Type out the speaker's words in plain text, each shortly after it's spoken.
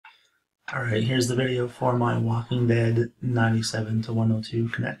Alright, here's the video for my Walking Dead 97 to 102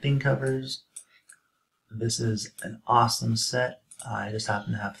 connecting covers. This is an awesome set. I just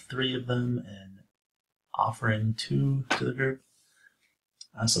happen to have 3 of them and offering 2 to the group.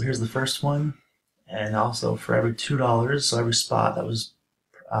 So here's the first one, and also for every $2, so every spot that was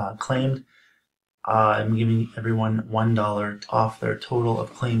claimed, I'm giving everyone $1 off their total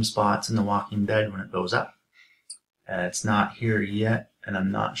of claimed spots in The Walking Dead when it goes up. It's not here yet, and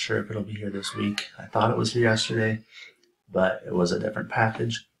I'm not sure if it'll be here this week. I thought it was here yesterday, but it was a different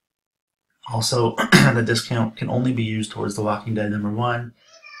package. Also, the discount can only be used towards The Walking Dead #1,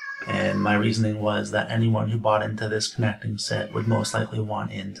 and my reasoning was that anyone who bought into this connecting set would most likely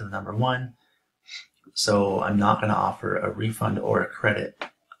want into the #1, so I'm not going to offer a refund or a credit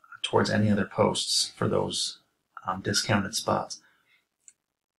towards any other posts for those discounted spots.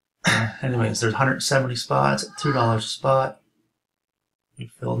 Anyways, there's 170 spots at $2 a spot. We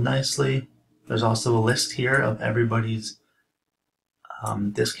filled nicely. There's also a list here of everybody's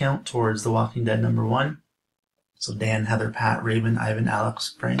discount towards The Walking Dead #1. So Dan, Heather, Pat, Raven, Ivan,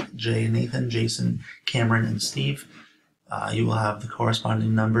 Alex, Frank, Jay, Nathan, Jason, Cameron, and Steve. You will have the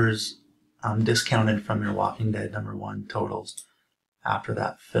corresponding numbers discounted from your Walking Dead #1 totals after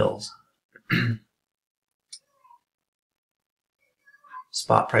that fills.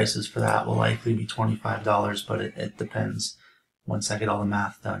 Spot prices for that will likely be $25, but it depends once I get all the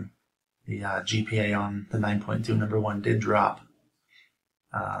math done. The GPA on the 9.2 #1 did drop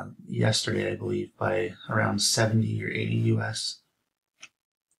yesterday, I believe, by around 70 or 80 US.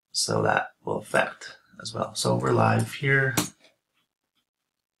 So that will affect as well. So we're live here.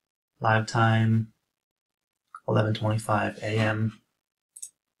 Live time, 11:25 a.m.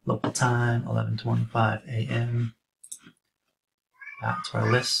 Local time, 11:25 a.m. Back to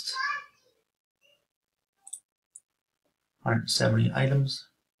our list. 170 items.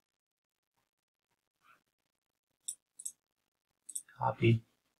 Copy.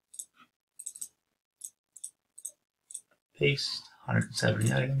 Paste.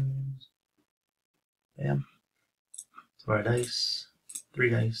 170 items. Bam. To our dice. 3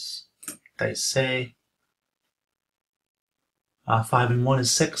 dice. Dice say. 5 and 1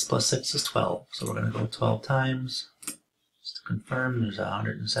 is 6, plus 6 is 12. So we're going to go 12 times. Just to confirm, there's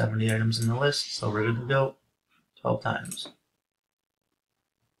 170 items in the list, so we're good to go 12 times.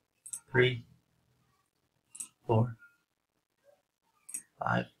 3, 4,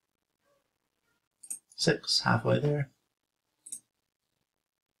 5, 6, halfway there.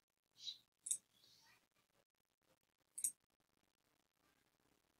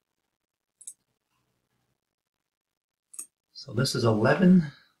 So this is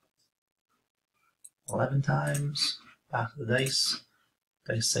 11 times. Back to the dice.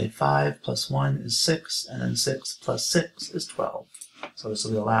 Dice say 5 plus 1 is 6, and then 6 plus 6 is 12. So this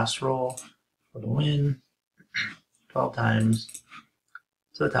will be the last roll for the win. 12 times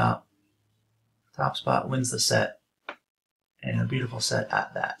to the top. Top spot wins the set, and a beautiful set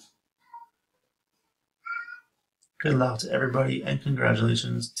at that. Good luck to everybody, and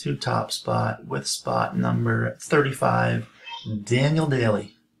congratulations to top spot with spot number 35, Daniel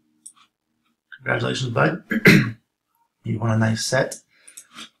Daly. Congratulations, bud. You won a nice set.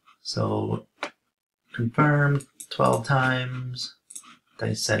 So, confirmed 12 times.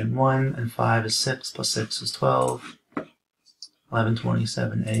 Dice said 1 and 5 is 6, plus 6 is 12.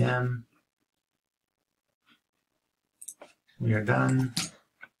 11:27 a.m. We are done.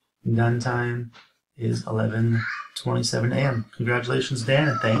 Done time is 11:27 a.m. Congratulations, Dan,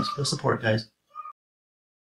 and thanks for the support, guys.